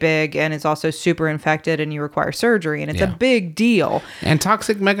really big, and is also super infected, and you require surgery, and it's a big deal. And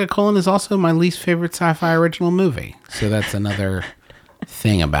Toxic Megacolon is also my least favorite sci-fi original movie. So that's another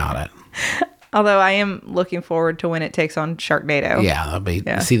thing about it. Although I am looking forward to when it takes on Sharknado.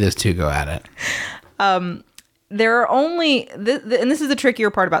 Yeah, see those two go at it. There are only, and this is the trickier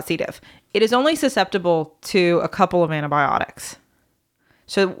part about C. diff, it is only susceptible to a couple of antibiotics.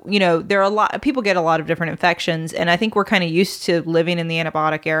 So, there are people get a lot of different infections, and I think we're kind of used to living in the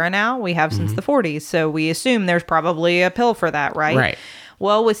antibiotic era now. We have since the 40s, so we assume there's probably a pill for that, right? Right.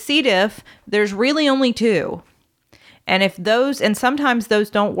 Well, with C. diff, there's really only two. And sometimes those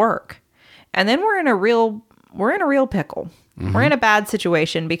don't work. And then we're in a real pickle. Mm-hmm. We're in a bad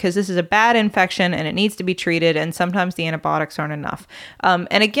situation because this is a bad infection and it needs to be treated, and sometimes the antibiotics aren't enough.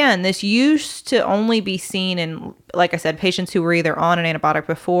 And again, this used to only be seen in, like I said, patients who were either on an antibiotic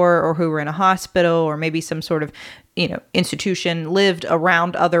before, or who were in a hospital, or maybe some sort of, institution, lived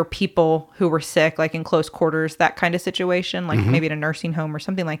around other people who were sick, like in close quarters, that kind of situation, like maybe in a nursing home or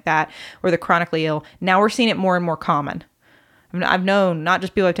something like that, or the chronically ill. Now we're seeing it more and more common. I mean, I've known, not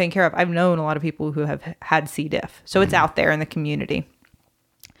just people I've taken care of, I've known a lot of people who have had C. diff. So it's out there in the community.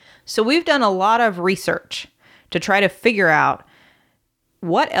 So we've done a lot of research to try to figure out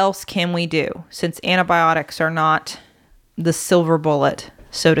what else can we do, since antibiotics are not the silver bullet,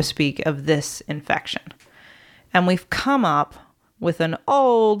 so to speak, of this infection. And we've come up with an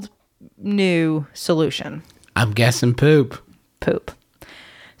old, new solution. I'm guessing poop. Poop.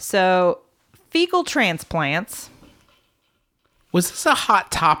 So, fecal transplants. Was this a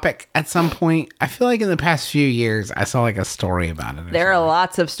hot topic at some point? I feel like in the past few years, I saw like a story about it. There are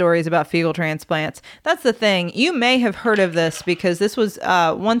lots of stories about fecal transplants. That's the thing. You may have heard of this because this was,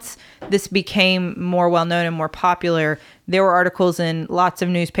 once this became more well-known and more popular, there were articles in lots of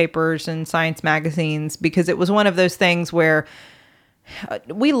newspapers and science magazines because it was one of those things where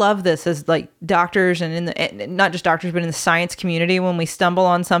we love this as like doctors and not just doctors, but in the science community when we stumble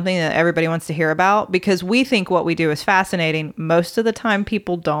on something that everybody wants to hear about because we think what we do is fascinating. Most of the time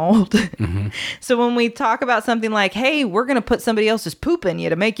people don't. Mm-hmm. So when we talk about something like, hey, we're going to put somebody else's poop in you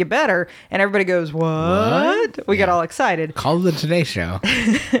to make you better. And everybody goes, what? We get all excited. Call the Today Show.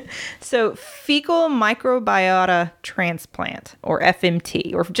 So fecal microbiota transplant or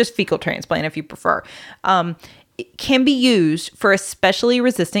FMT or just fecal transplant if you prefer. Can be used for especially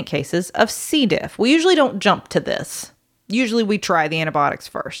resistant cases of C. diff. We usually don't jump to this. Usually we try the antibiotics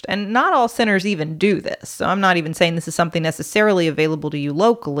first. And not all centers even do this. So I'm not even saying this is something necessarily available to you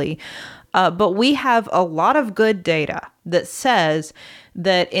locally. But we have a lot of good data that says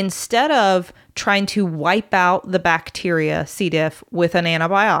that instead of trying to wipe out the bacteria C. diff with an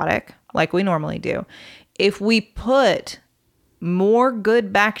antibiotic, like we normally do, if we put more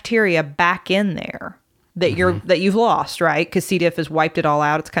good bacteria back in there, that you've lost, right? Because C. diff has wiped it all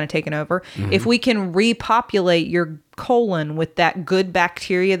out. It's kind of taken over. Mm-hmm. If we can repopulate your colon with that good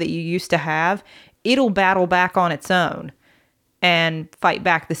bacteria that you used to have, it'll battle back on its own and fight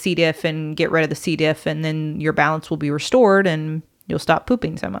back the C. diff and get rid of the C. diff, and then your balance will be restored and you'll stop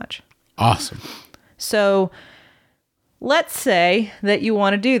pooping so much. Awesome. So let's say that you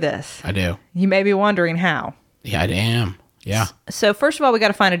want to do this. I do. You may be wondering how. Yeah, I am. Yeah. So first of all, we got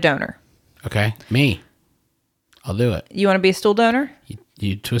to find a donor. Okay. Me. I'll do it. You want to be a stool donor?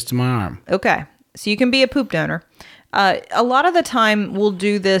 You twisted my arm. Okay. So you can be a poop donor. A lot of the time we'll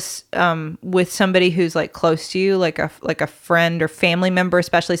do this with somebody who's like close to you, like a friend or family member,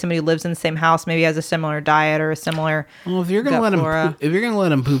 especially somebody who lives in the same house, maybe has a similar diet or a similar. Well, if you're gonna let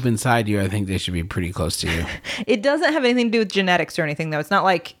them poop inside you, I think they should be pretty close to you. It doesn't have anything to do with genetics or anything, though. It's not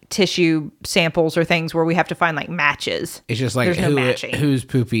like tissue samples or things where we have to find like matches. It's just like who's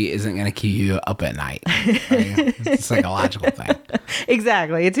poopy isn't gonna keep you up at night. Right? It's a psychological thing.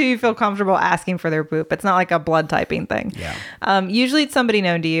 Exactly. It's who you feel comfortable asking for their poop. It's not like a blood typing thing. Yeah. Usually it's somebody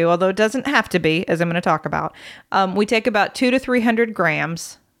known to you, although it doesn't have to be, as I'm going to talk about. We take about 200 to 300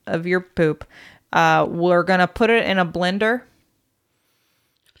 grams of your poop. We're going to put it in a blender.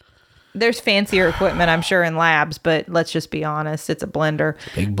 There's fancier equipment, I'm sure, in labs, but let's just be honest. It's a blender.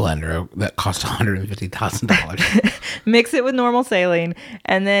 It's a big blender that costs $150,000. Mix it with normal saline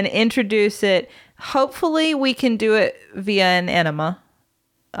and then introduce it. Hopefully we can do it via an enema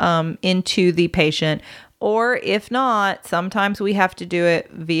into the patient. Or if not, sometimes we have to do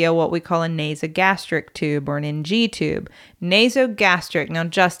it via what we call a nasogastric tube or an NG tube. Nasogastric. Now,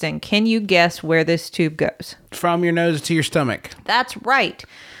 Justin, can you guess where this tube goes? From your nose to your stomach. That's right.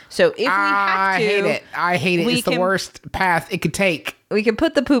 So if we have to... I hate it. It's the worst path it could take. We can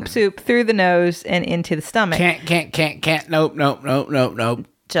put the poop soup through the nose and into the stomach. Can't. Nope.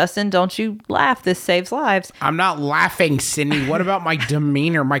 Justin, don't you laugh. This saves lives. I'm not laughing, Cindy. What about my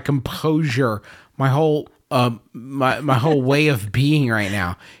demeanor, my composure, my whole my whole way of being right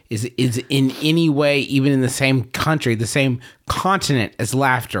now is in any way, even in the same country, the same continent as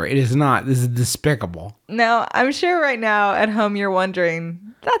laughter. It is not. This is despicable. Now, I'm sure right now at home you're wondering,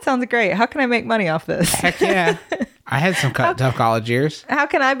 that sounds great. How can I make money off this? Heck yeah. I had some tough college years. How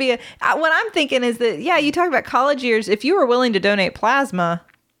can I be what I'm thinking is that, yeah, you talk about college years. If you were willing to donate plasma.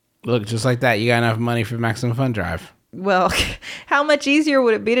 Look, just like that, you got enough money for Maximum Fun Drive. Well, how much easier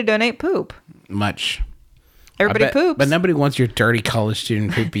would it be to donate poop? Much. Everybody poops. But nobody wants your dirty college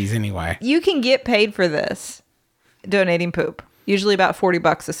student poopies anyway. You can get paid for this, donating poop. Usually about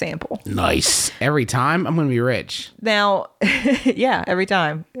 $40 a sample. Nice. Every time? I'm going to be rich. Now, yeah, every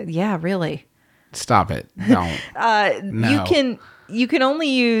time. Yeah, really. Stop it. Don't. No. You can only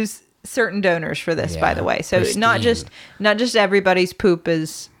use certain donors for this, by the way. So not just everybody's poop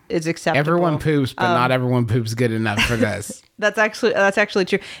is acceptable. Everyone poops, but not everyone poops good enough for this. That's actually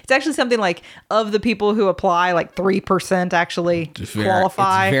true. It's actually something like of the people who apply, like 3% actually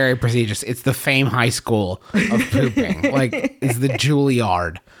qualify. It's very prestigious. It's the Fame High School of pooping. Like, it's the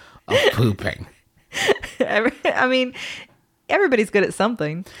Juilliard of pooping. I mean, everybody's good at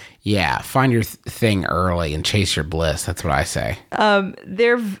something. Yeah, find your thing early and chase your bliss. That's what I say.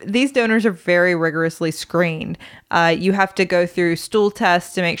 These donors are very rigorously screened. You have to go through stool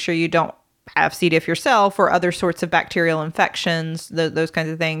tests to make sure you don't have C. diff yourself or other sorts of bacterial infections, those kinds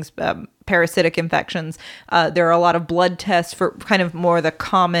of things, parasitic infections. There are a lot of blood tests for kind of more the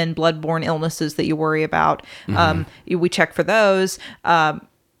common bloodborne illnesses that you worry about. We check for those.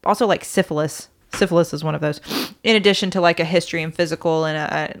 Also like syphilis. Syphilis is one of those. In addition to like a history and physical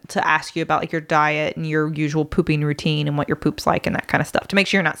and to ask you about like your diet and your usual pooping routine and what your poop's like and that kind of stuff to make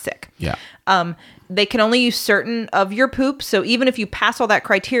sure you're not sick. Yeah. They can only use certain of your poop. So even if you pass all that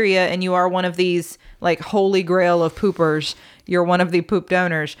criteria and you are one of these like holy grail of poopers, you're one of the poop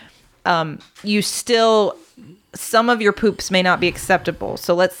donors, you still, some of your poops may not be acceptable.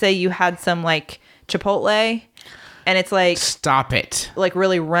 So let's say you had some like Chipotle and it's like, stop it. Like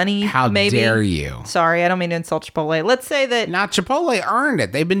really runny. How maybe. dare you? Sorry, I don't mean to insult Chipotle. Let's say that. Now, Chipotle earned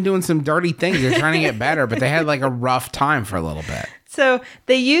it. They've been doing some dirty things. They're trying to get better, but they had like a rough time for a little bit. So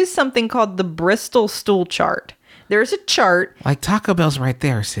they use something called the Bristol stool chart. There's a chart. Like Taco Bell's right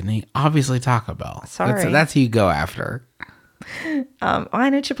there, Sydney. Obviously Taco Bell. Sorry. That's who you go after. I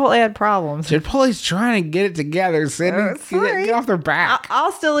know Chipotle had problems. Chipotle's trying to get it together, Sydney. Sorry. Get off their back.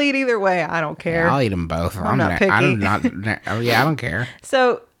 I'll still eat either way. I don't care. I'll eat them both. I'm not picky. I don't care.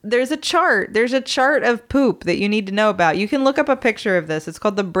 So there's a chart. There's a chart of poop that you need to know about. You can look up a picture of this. It's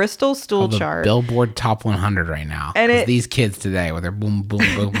called the Bristol stool chart. Billboard Top 100 right now. And these kids today with their boom, boom,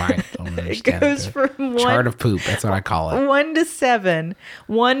 boom. I don't understand. It goes from chart of poop. That's what I call it. 1 to 7.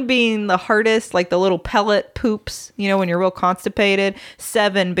 1 being the hardest, like the little pellet poops, you know, when you're real constipated.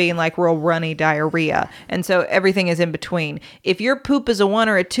 7 being like real runny diarrhea. And so everything is in between. If your poop is a 1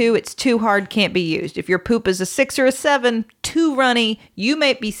 or a 2, it's too hard, can't be used. If your poop is a 6 or a 7, too runny, you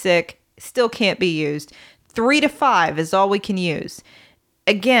may be sick, still can't be used. 3 to 5 is all we can use.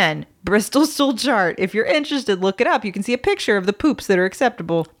 Again, Bristol stool chart. If you're interested, look it up. You can see a picture of the poops that are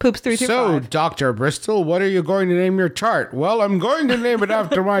acceptable. Poops 3 through 5. So, Dr. Bristol, what are you going to name your chart? Well, I'm going to name it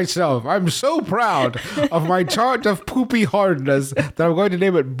after myself. I'm so proud of my chart of poopy hardness that I'm going to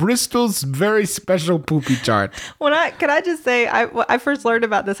name it Bristol's very special poopy chart. Can I just say, I first learned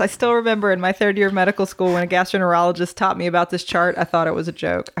about this. I still remember in my 3rd year of medical school when a gastroenterologist taught me about this chart. I thought it was a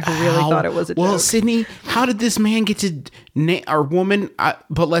joke. I really thought it was a joke. Well, Sydney, how did this man get to or woman?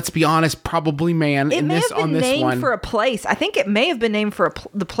 But let's be honest, probably man. It may have been named for a place. I think it may have been named for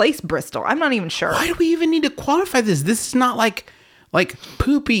the place Bristol. I'm not even sure. Why do we even need to qualify this? This is not like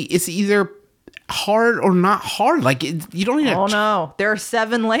poopy. It's either hard or not hard. Like you don't need to. Oh no, there are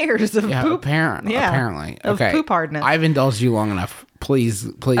 7 layers of poop. Apparently, of poop hardness. I've indulged you long enough. Please,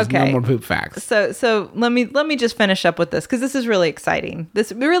 okay. No more poop facts. So let me just finish up with this because this is really exciting.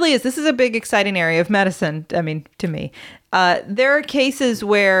 This really is. This is a big exciting area of medicine. I mean, to me, there are cases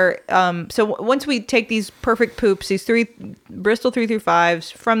where so once we take these perfect poops, these 3 Bristol 3 through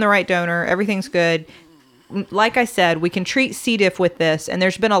 5s from the right donor, everything's good. Like I said, we can treat C. diff with this, and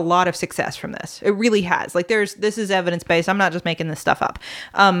there's been a lot of success from this. It really has. Like this is evidence-based. I'm not just making this stuff up.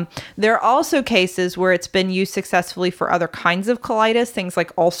 There are also cases where it's been used successfully for other kinds of colitis, things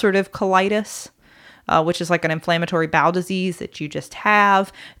like ulcerative colitis, which is like an inflammatory bowel disease that you just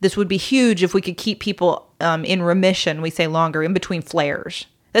have. This would be huge if we could keep people in remission, we say longer, in between flares.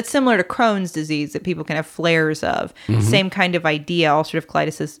 That's similar to Crohn's disease that people can have flares of. Mm-hmm. Same kind of idea. Ulcerative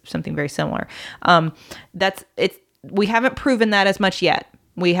colitis is something very similar. We haven't proven that as much yet.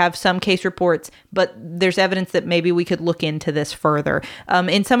 We have some case reports, but there's evidence that maybe we could look into this further.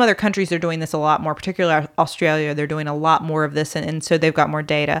 In some other countries, they're doing this a lot more, particularly Australia. They're doing a lot more of this, and so they've got more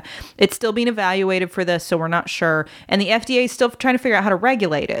data. It's still being evaluated for this, so we're not sure. And the FDA is still trying to figure out how to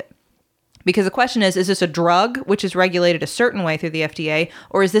regulate it. Because the question is this a drug which is regulated a certain way through the FDA,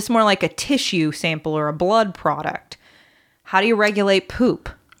 or is this more like a tissue sample or a blood product? How do you regulate poop?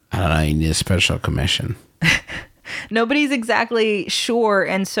 I don't know. You need a special commission. Nobody's exactly sure.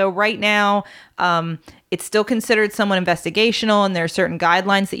 And so right now, it's still considered somewhat investigational, and there are certain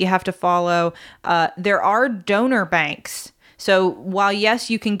guidelines that you have to follow. There are donor banks. So while,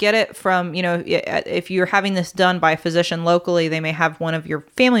 yes, you can get it from, if you're having this done by a physician locally, they may have one of your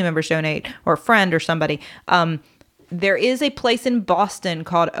family members donate or a friend or somebody. There is a place in Boston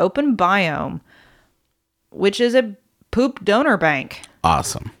called Open Biome, which is a poop donor bank.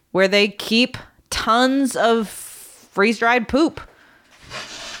 Awesome. Where they keep tons of freeze-dried poop.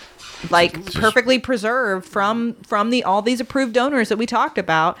 Like perfectly preserved from all these approved donors that we talked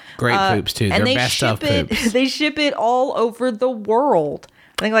about. Great poops too. They're best of poops. They ship it all over the world.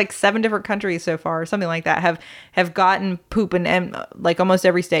 I think like 7 different countries so far, or something like that, have gotten poop, and like almost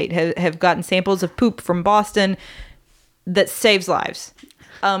every state have gotten samples of poop from Boston that saves lives.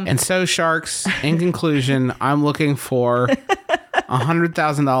 And so, sharks, in conclusion, I'm looking for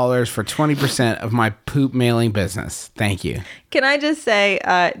 $100,000 for 20% of my poop mailing business. Thank you. Can I just say,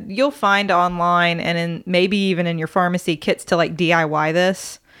 you'll find online and maybe even in your pharmacy kits to like DIY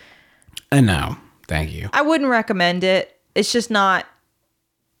this. No, thank you. I wouldn't recommend it. It's just not,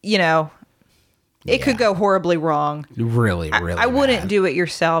 it could go horribly wrong. Really I wouldn't bad. do it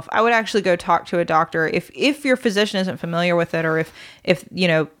yourself. I would actually go talk to a doctor if your physician isn't familiar with it, or if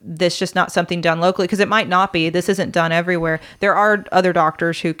this just not something done locally, because it might not be. This isn't done everywhere. There are other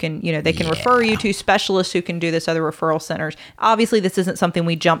doctors who can, they can refer you to specialists who can do this, other referral centers. Obviously, this isn't something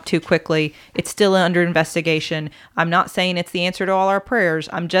we jump to quickly. It's still under investigation. I'm not saying it's the answer to all our prayers.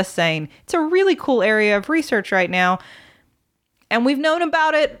 I'm just saying it's a really cool area of research right now. And we've known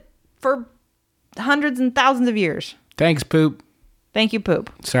about it for hundreds and thousands of years. Thanks, poop. Thank you, poop.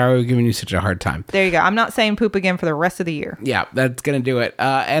 Sorry we're giving you such a hard time. There you go. I'm not saying poop again for the rest of the year. Yeah, that's going to do it.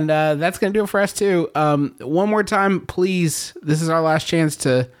 And that's going to do it for us, too. One more time, please. This is our last chance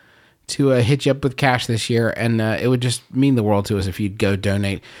to hit you up with cash this year. And it would just mean the world to us if you'd go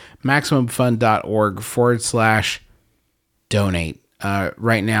donate. MaximumFund.org/donate.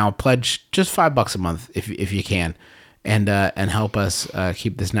 Right now, pledge just $5 a month if you can. And help us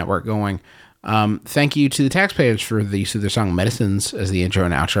keep this network going. Thank you to the taxpayers for the use of their song Medicines as the intro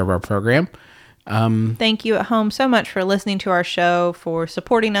and outro of our program. Thank you at home so much for listening to our show, for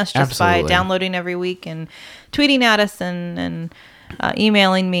supporting us just by downloading every week and tweeting at us and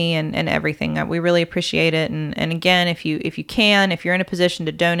emailing me and everything. We really appreciate it. And again, if you're in a position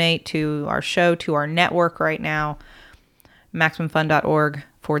to donate to our show, to our network right now,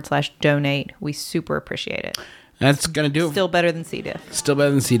 MaximumFund.org/donate. We super appreciate it. That's going to do it. Still better than C. diff. Still better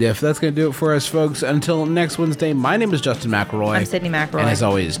than C. diff. That's going to do it for us, folks. Until next Wednesday, my name is Justin McElroy. I'm Sydney McElroy. And as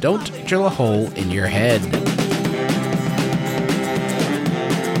always, don't drill a hole in your head.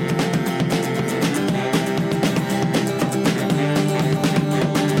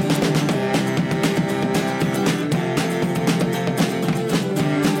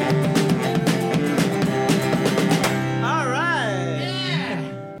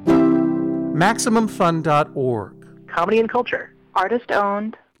 MaximumFun.org. Comedy and culture. Artist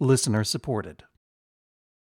owned. Listener supported.